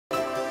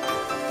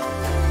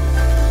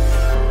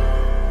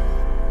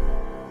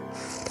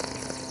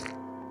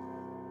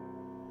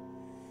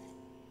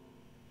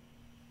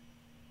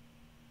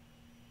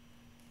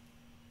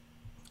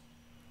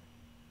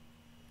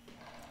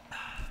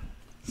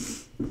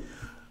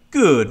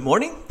Good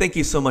morning. Thank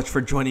you so much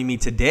for joining me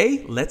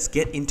today. Let's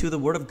get into the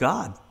Word of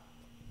God.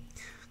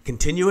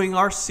 Continuing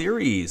our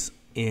series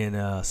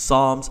in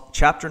Psalms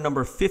chapter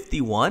number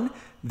 51.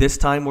 This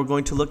time we're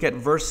going to look at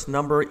verse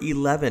number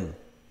 11.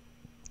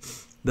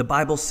 The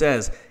Bible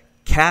says,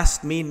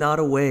 "Cast me not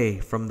away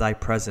from thy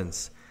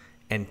presence,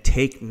 and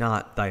take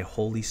not thy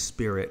Holy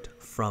Spirit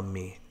from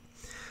me."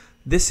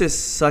 This is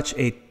such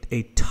a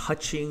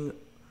touching,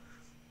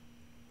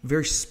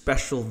 very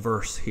special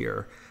verse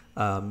here.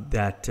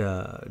 That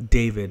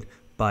David,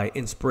 by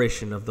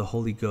inspiration of the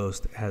Holy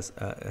Ghost, has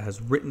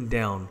written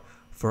down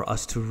for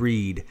us to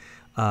read.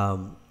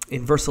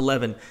 In verse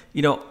 11,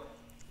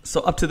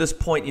 so up to this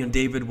point,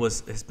 David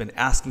has been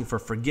asking for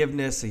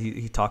forgiveness.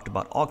 He talked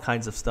about all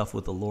kinds of stuff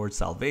with the Lord's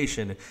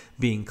salvation,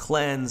 being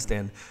cleansed,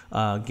 and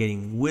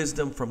getting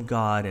wisdom from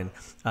God,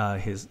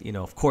 and his,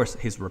 of course,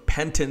 his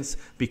repentance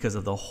because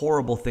of the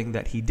horrible thing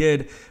that he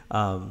did.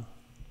 And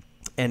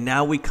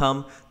now we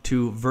come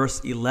to verse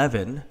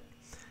 11.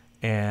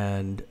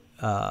 And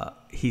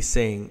he's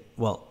saying,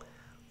 well,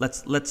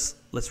 let's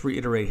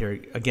reiterate here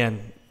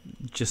again,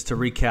 just to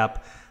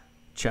recap.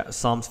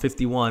 Psalms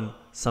 51,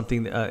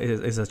 something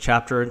is a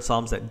chapter in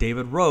Psalms that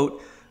David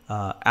wrote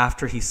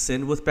after he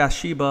sinned with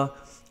Bathsheba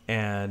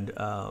and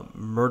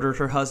murdered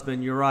her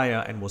husband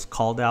Uriah, and was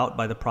called out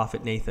by the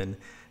prophet Nathan.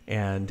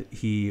 And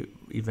he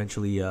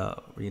eventually,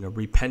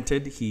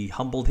 repented. He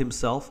humbled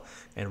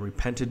himself and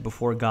repented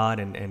before God,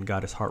 and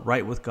got his heart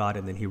right with God.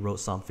 And then he wrote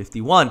Psalm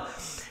 51.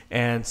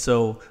 And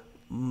so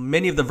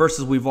many of the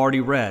verses we've already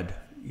read,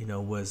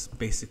 was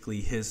basically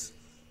his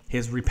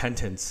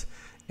repentance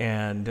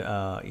and,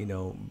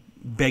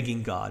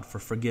 begging God for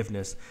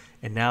forgiveness.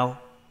 And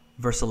now,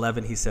 verse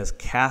 11, he says,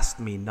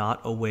 "Cast me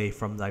not away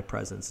from thy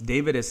presence."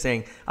 David is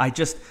saying, I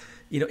just,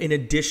 in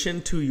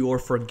addition to your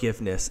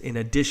forgiveness, in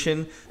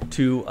addition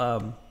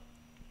to,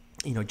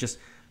 just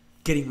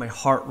getting my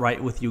heart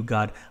right with you,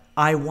 God,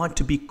 I want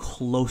to be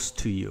close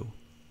to you.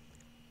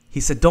 He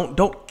said,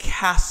 don't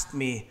cast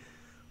me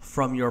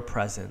from your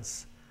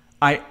presence.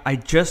 I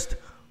just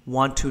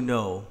want to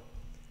know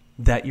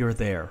that you're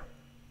there.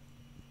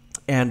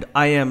 And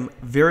I am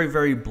very,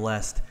 very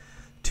blessed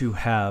to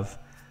have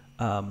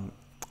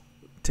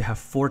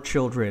 4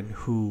 children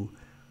who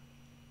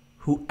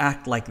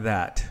act like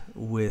that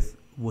with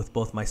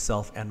both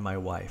myself and my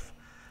wife.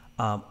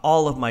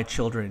 All of my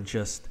children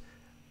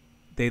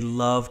they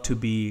love to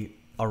be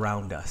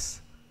around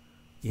us,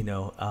 and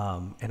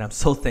I'm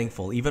so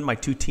thankful. Even my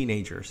 2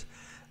 teenagers,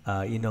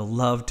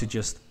 love to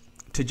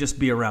just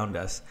be around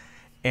us.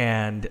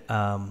 And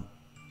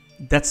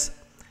that's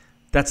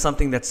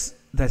something that's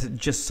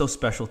just so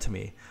special to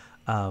me.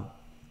 And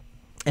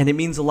it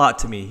means a lot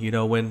to me,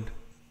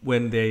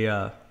 when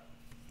they,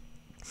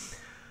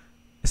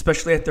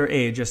 especially at their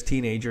age as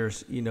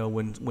teenagers,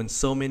 when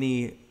so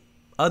many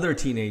other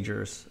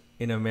teenagers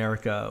in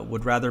America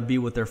would rather be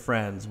with their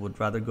friends, would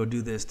rather go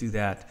do this, do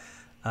that.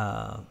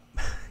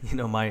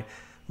 My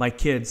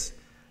kids,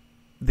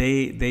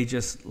 they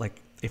just, like,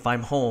 if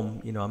I'm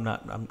home,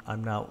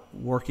 I'm not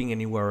working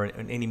anywhere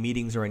in any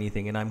meetings or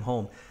anything, and I'm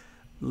home,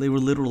 they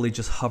would literally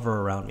just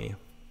hover around me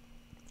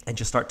and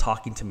just start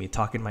talking to me,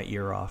 talking my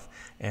ear off,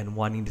 and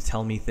wanting to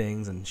tell me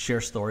things and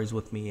share stories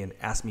with me and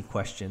ask me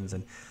questions,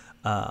 and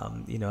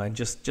and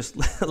just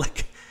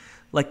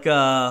like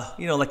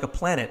a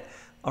planet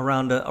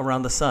around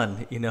the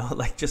sun,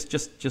 like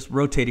just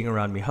rotating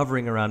around me,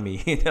 hovering around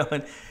me,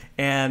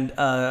 and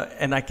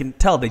I can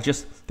tell they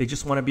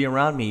just want to be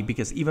around me,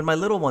 because even my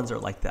little ones are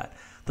like that.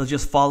 They'll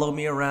just follow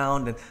me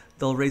around, and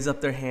they'll raise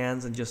up their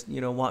hands and just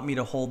want me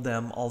to hold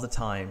them all the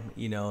time,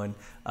 and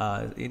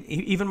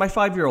even my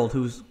 5-year-old,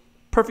 who's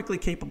perfectly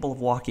capable of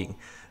walking,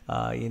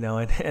 and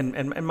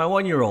my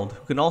 1-year-old,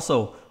 who can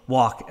also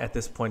walk at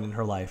this point in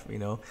her life,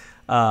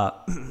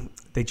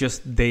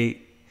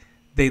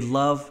 they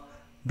love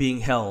being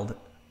held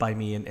by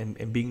me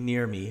and being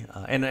near me,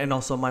 and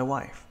also my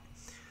wife.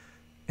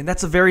 And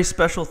that's a very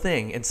special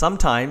thing. And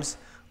sometimes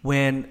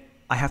when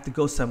I have to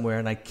go somewhere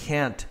and I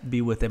can't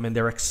be with them, and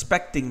they're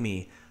expecting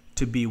me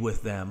to be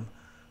with them,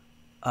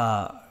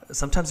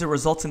 sometimes it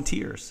results in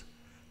tears.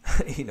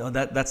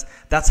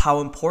 That's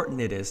how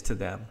important it is to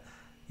them,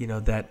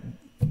 that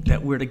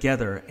we're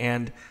together.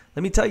 And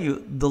let me tell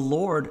you, the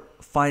Lord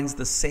finds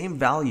the same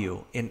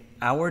value in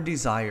our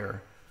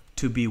desire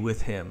to be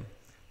with him,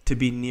 to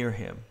be near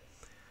him.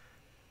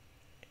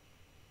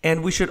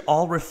 And we should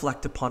all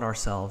reflect upon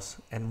ourselves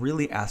and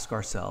really ask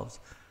ourselves,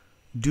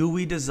 do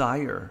we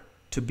desire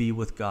to be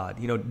with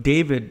God?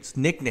 David's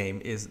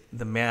nickname is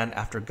the man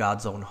after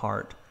God's own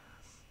heart.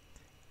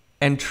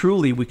 And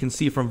truly, we can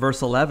see from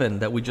verse 11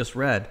 that we just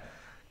read,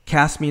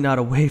 "Cast me not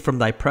away from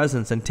thy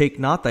presence, and take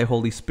not thy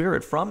Holy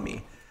Spirit from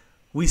me."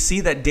 We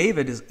see that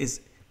David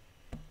is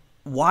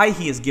why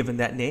he is given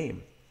that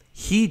name.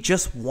 He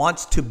just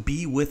wants to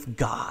be with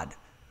God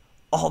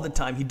all the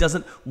time. He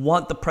doesn't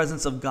want the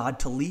presence of God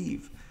to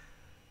leave.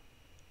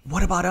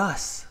 What about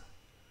us?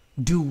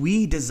 Do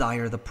we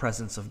desire the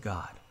presence of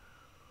God?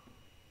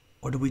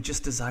 Or do we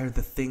just desire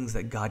the things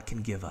that God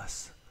can give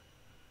us?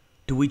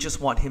 Do we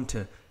just want him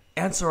to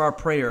answer our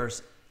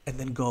prayers and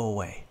then go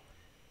away.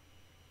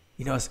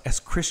 You know, as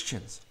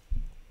Christians,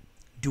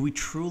 do we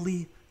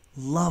truly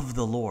love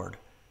the Lord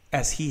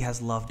as he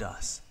has loved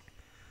us?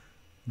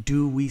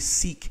 Do we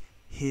seek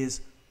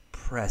his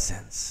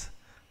presence?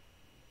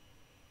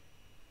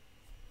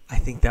 I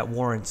think that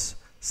warrants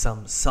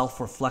some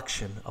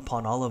self-reflection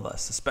upon all of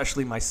us,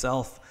 especially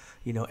myself.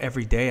 You know,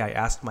 every day I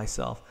ask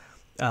myself,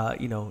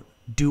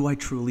 do I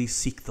truly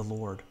seek the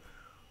Lord?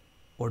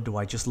 Or do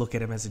I just look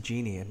at him as a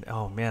genie and,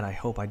 oh man, I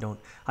hope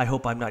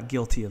I'm not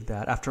guilty of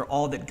that. After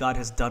all that God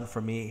has done for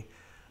me,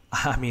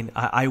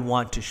 I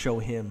want to show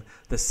him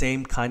the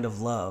same kind of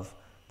love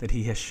that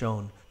he has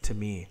shown to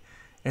me.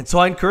 And so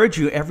I encourage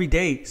you every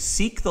day,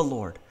 seek the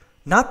Lord.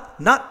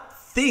 Not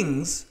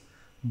things,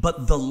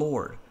 but the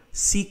Lord.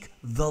 Seek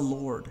the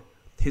Lord,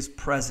 his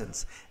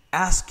presence.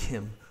 Ask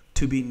him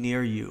to be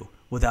near you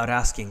without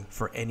asking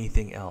for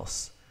anything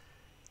else.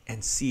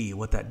 And see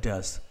what that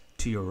does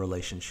to your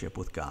relationship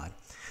with God.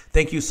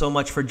 Thank you so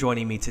much for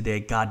joining me today.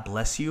 God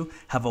bless you.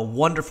 Have a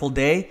wonderful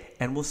day,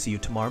 and we'll see you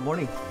tomorrow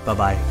morning.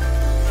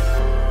 Bye-bye.